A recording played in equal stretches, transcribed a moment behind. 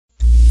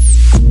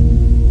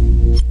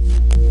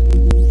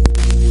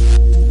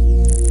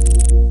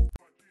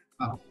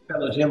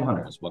Gym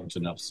Hunters, welcome to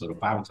another episode of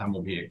Bible Time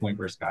over here at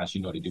Coinverse. Guys,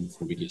 you know what to do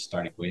before we get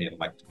started. Go ahead and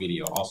like the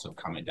video. Also,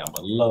 comment down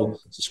below.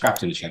 Subscribe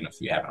to the channel if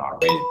you haven't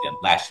already. Then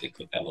lastly,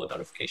 click that little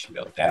notification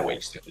bell. That way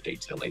you stay up to date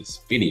to the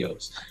latest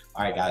videos.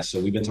 All right, guys, so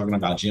we've been talking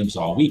about gyms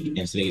all week,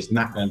 and today is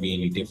not going to be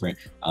any different.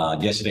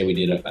 Yesterday, we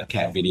did a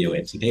cat video,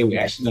 and today we're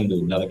actually going to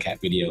do another cat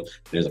video.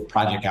 There's a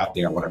project out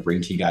there I want to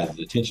bring to you guys'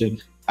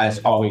 attention. As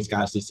always,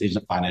 guys, this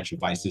isn't financial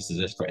advice. This is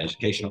just for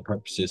educational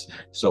purposes.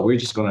 So we're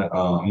just going to,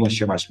 I'm going to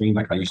share my screen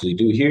like I usually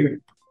do here.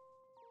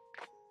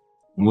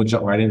 And we'll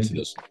jump right into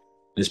this.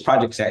 This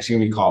project is actually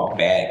going to be called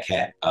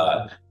Bvdcats.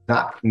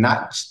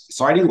 It's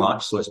already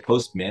launched, so it's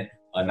post-mint.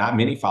 Not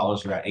many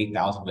followers, around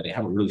 8,000, but they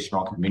have a really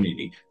strong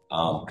community.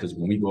 Because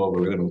when we go over,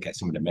 we're going to look at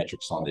some of the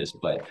metrics on this,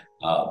 but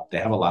they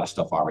have a lot of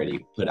stuff already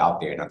put out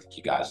there, and I think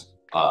you guys,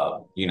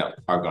 are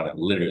going to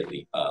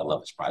literally love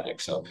this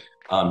project. So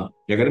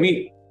they're going to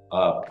be,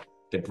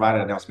 they provided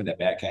an announcement that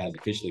Bvdcats has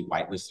officially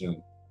whitelisted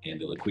them, and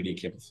the liquidity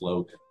can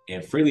flow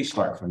and freely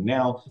start from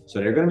now. So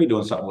they're going to be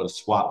doing something with a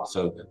swap.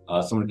 So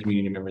some of the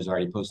community members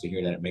already posted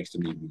here that it makes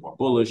them even more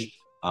bullish.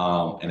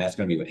 And that's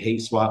going to be with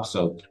hate swap.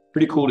 So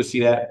pretty cool to see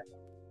that.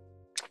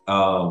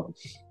 And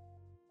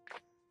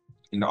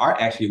the art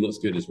actually looks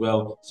good as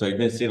well. So you've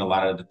been seeing a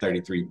lot of the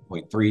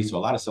 33.3. So a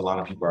lot of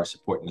Solana people are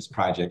supporting this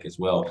project as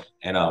well.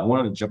 And I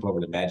wanted to jump over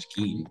to Magic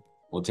Key.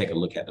 We'll take a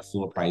look at the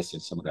floor price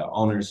and some of the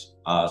owners.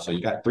 So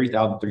you got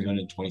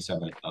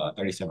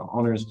 3,337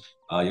 owners.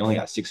 You only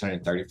got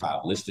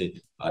 635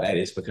 listed. That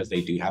is because they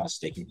do have a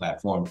staking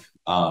platform.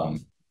 And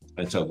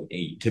so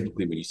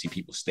typically when you see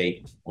people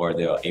stake or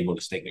they're able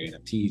to stake their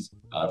NFTs,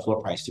 the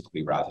floor price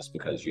typically rises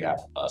because you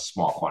have a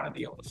small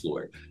quantity on the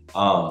floor.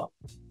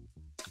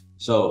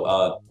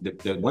 So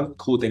the one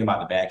cool thing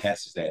about the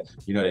Bvdcats is that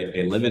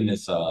they live in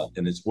this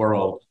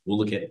world. We'll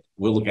look at it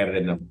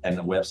in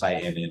the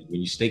website, and then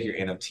when you stake your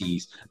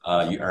NFTs,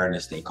 you earn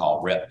this thing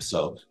called rep.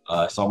 So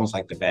it's almost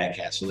like the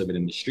Bvdcats. You're living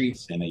in the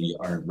streets, and then you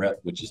earn rep,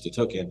 which is the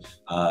token,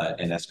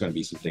 and that's going to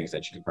be some things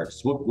that you can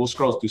purchase. We'll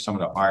scroll through some of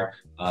the art.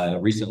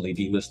 Recently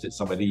delisted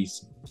some of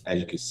these,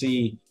 as you can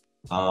see.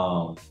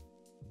 Yeah,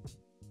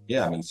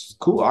 I mean, it's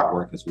cool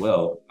artwork as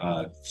well.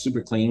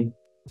 Super clean.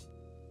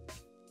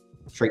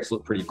 Traits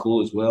look pretty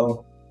cool as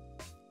well,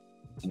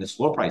 and this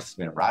floor price has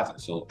been rising.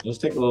 So let's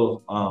take a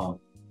little I'll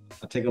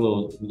take a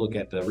little look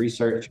at the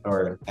research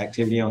or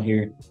activity on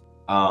here.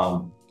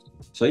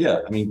 So yeah,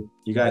 I mean,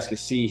 you guys can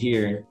see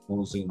here,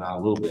 we'll zoom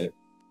out a little bit,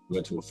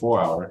 go to a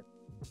 4-hour.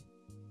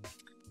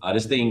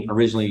 This thing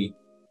originally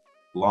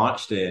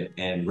launched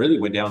and really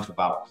went down to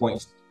about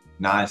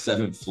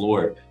 0.97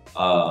 floor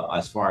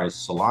as far as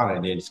Solana,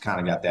 and then it's kind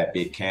of got that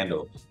big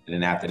candle, and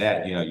then after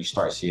that, you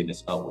start seeing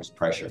this upwards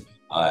pressure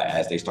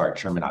as they start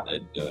trimming out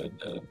the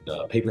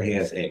paper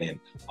hands, and then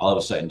all of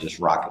a sudden just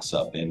rockets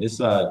up. And this,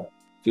 if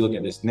you look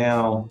at this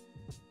now,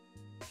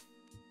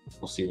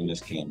 we'll see when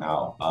this came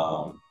out.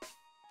 On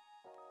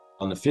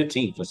the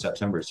 15th of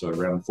September, so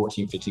around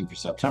 15th of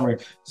September.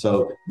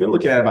 So we've been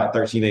looking at about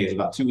 13 days,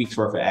 about 2 weeks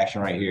worth of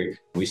action right here.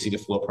 We see the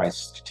floor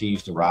price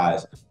continues to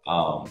rise,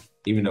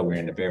 even though we're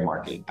in the bear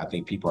market. I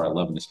think people are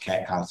loving this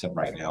cat concept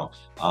right now,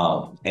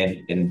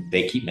 and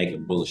they keep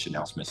making bullish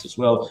announcements as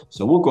well.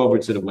 So we'll go over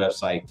to the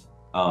website,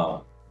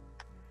 and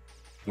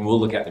we'll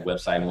look at the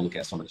website, and we'll look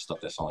at some of the stuff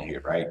that's on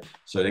here, right?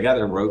 So they got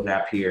their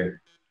roadmap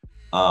here,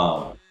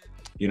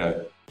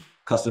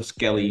 custom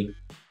Skelly,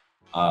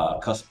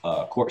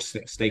 court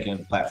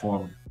staking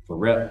platform for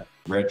red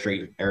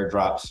trade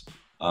airdrops.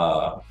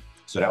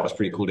 So that was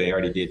pretty cool. They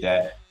already did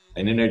that.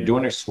 And then they're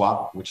doing their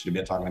swap, which they've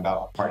been talking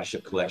about,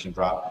 partnership collection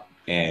drop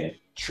and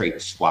trait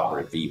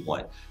swapper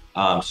V1.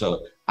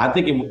 So I'm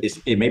thinking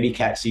it may be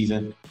cat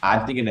season.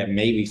 I'm thinking that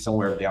maybe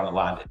somewhere down the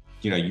line that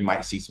you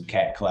might see some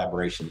cat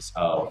collaborations,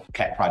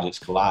 cat projects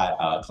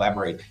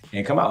collaborate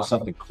and come out with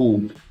something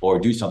cool or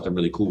do something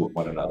really cool with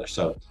one another.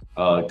 So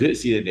good to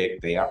see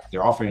that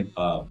they're offering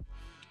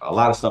a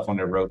lot of stuff on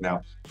their road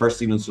now. First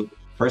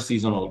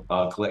seasonal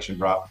collection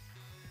drop,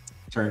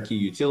 turnkey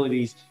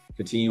utilities,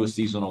 continuous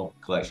seasonal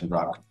collection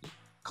drop,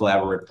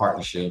 collaborative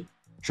partnership,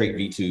 trait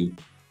V2,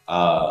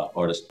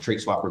 or the trait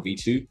swapper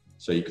V2.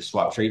 So you can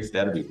swap traits.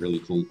 That'll be really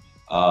cool.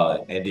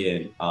 And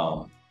then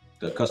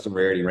the custom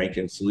rarity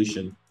ranking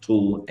solution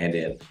tool, and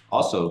then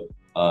also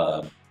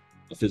the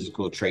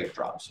physical trait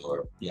drops.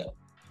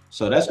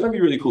 So that's going to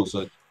be really cool.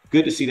 So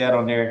good to see that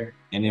on there.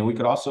 And then we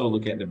could also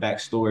look at the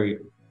backstory.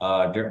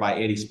 Dirt by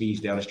Eddie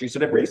Speeds down the street. So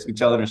they're basically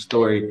telling a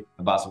story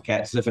about some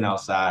cats living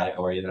outside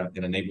or in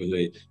a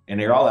neighborhood, and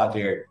they're all out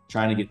there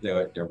trying to get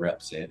their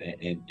reps in.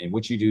 And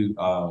what you do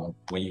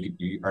when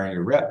you earn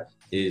your rep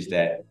is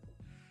that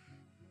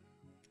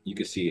you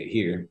can see it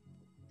here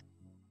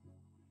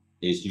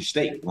is you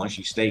stake. Once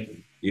you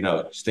stake,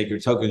 stake your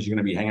tokens, you're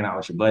going to be hanging out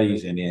with your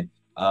buddies, and then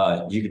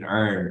you can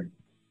earn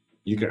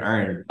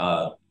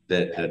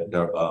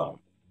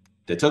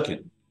the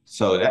token.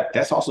 So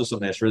that's also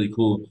something that's really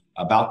cool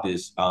about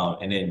this.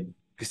 And then you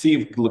can see, if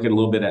you can look at a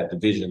little bit at the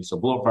vision. So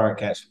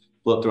Bvdcats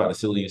flew up throughout the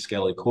Cillian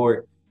Skelly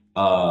court,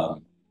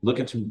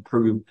 looking to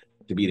prove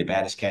to be the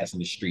baddest cats in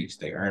the streets.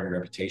 They earn a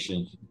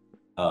reputation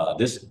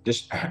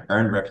This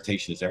earned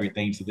reputation is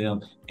everything to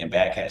them, and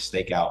Bad Cats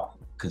stake out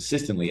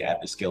consistently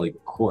at the Skelly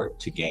court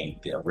to gain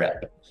their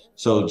rep.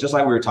 So just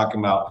like we were talking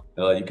about,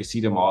 you can see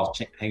them all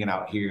hanging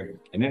out here,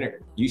 and then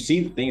you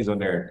see the things on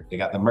there. They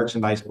got the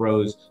merchandise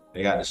bros,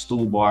 they got the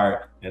stool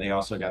bar, and they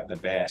also got the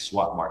bad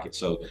swap market.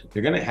 So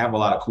they're gonna have a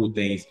lot of cool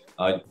things.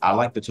 I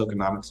like the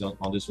tokenomics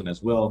on this one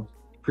as well.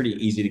 Pretty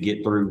easy to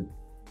get through.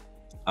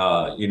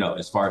 You know,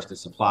 as far as the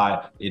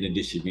supply and the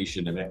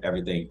distribution and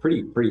everything,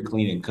 pretty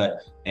clean and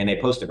cut. And they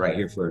post it right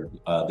here for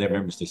their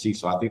members to see.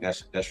 So I think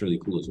that's really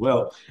cool as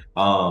well.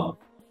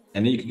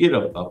 And then you can get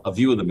a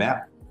view of the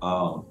map.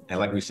 And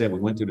like we said, we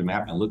went through the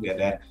map and looked at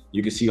that.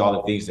 You can see all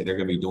the things that they're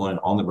going to be doing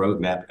on the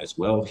roadmap as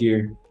well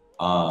here.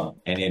 And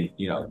then,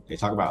 you know, they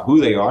talk about who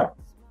they are.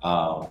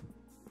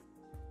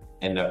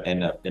 And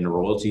the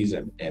royalties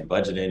and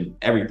budgeting,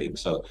 everything.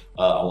 So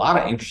a lot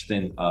of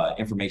interesting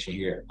information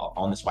here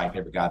on this white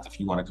paper, guys. If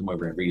you want to come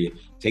over and read it,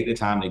 take the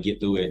time to get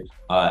through it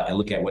and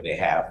look at what they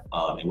have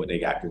and what they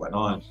got going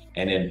on.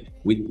 And then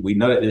we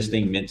know that this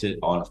thing minted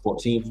on the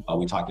 14th.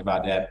 We talked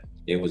about that.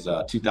 It was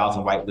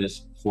 2,000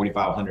 whitelist,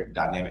 4,500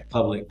 dynamic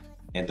public,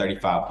 and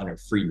 3,500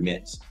 free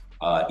mints.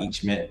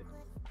 Each mint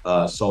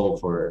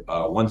sold for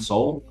one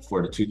sold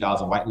for the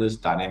 2,000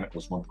 whitelist. Dynamic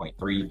was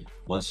 1.3.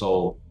 One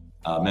sold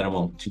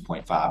minimum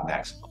 2.5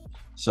 maximum.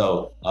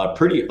 So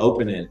pretty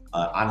open and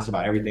honest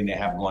about everything they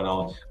have going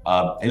on.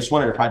 And it's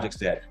one of the projects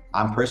that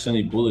I'm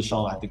personally bullish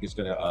on. I think it's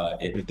gonna,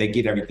 if they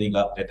get everything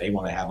up that they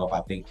want to have up, I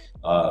think,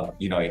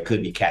 you know, it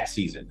could be cat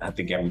season. I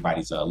think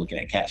everybody's looking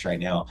at cats right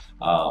now.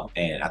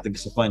 And I think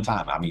it's a fun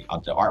time. I mean,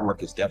 the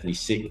artwork is definitely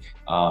sick.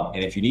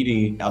 And if you need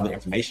any other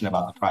information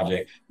about the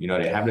project, you know,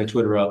 they have their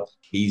Twitter up,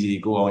 easy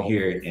to go on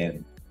here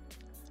and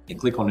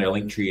click on their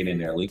link tree, and then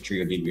their link tree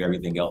will give you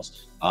everything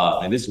else.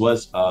 And this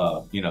was,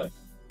 you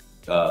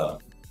know,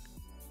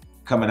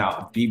 coming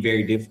out, be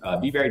very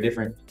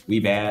different. We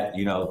bad,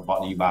 you know,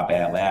 brought to you by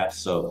Bad Labs.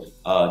 So,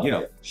 you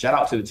know, shout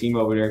out to the team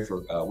over there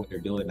for what they're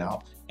doing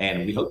now.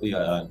 And we hope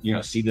to, you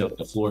know, see the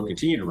floor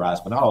continue to rise.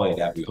 But not only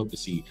that, we hope to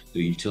see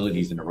the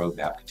utilities and the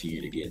roadmap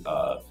continue to get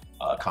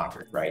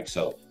conquered, right?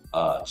 So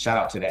shout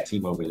out to that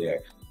team over there.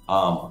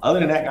 Other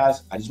than that,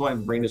 guys, I just wanted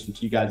to bring this to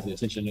you guys'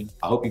 attention.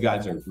 I hope you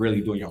guys are really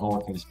doing your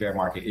homework in this bear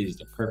market. It is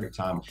the perfect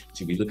time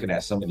to be looking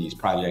at some of these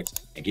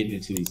projects and getting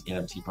into these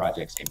NFT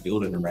projects and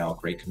building around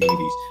great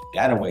communities.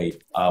 That way,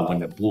 when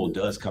the bull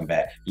does come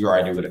back, you're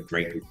already with a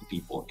great group of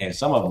people. And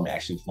some of them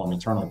actually form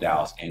internal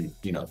DAOs, and,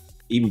 you know,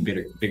 even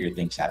bigger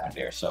things happen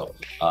there. So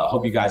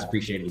hope you guys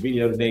appreciated the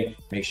video today.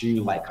 Make sure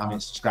you like,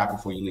 comment, subscribe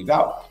before you leave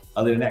out.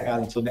 Other than that,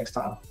 guys, until next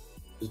time,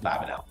 just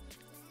vibing out.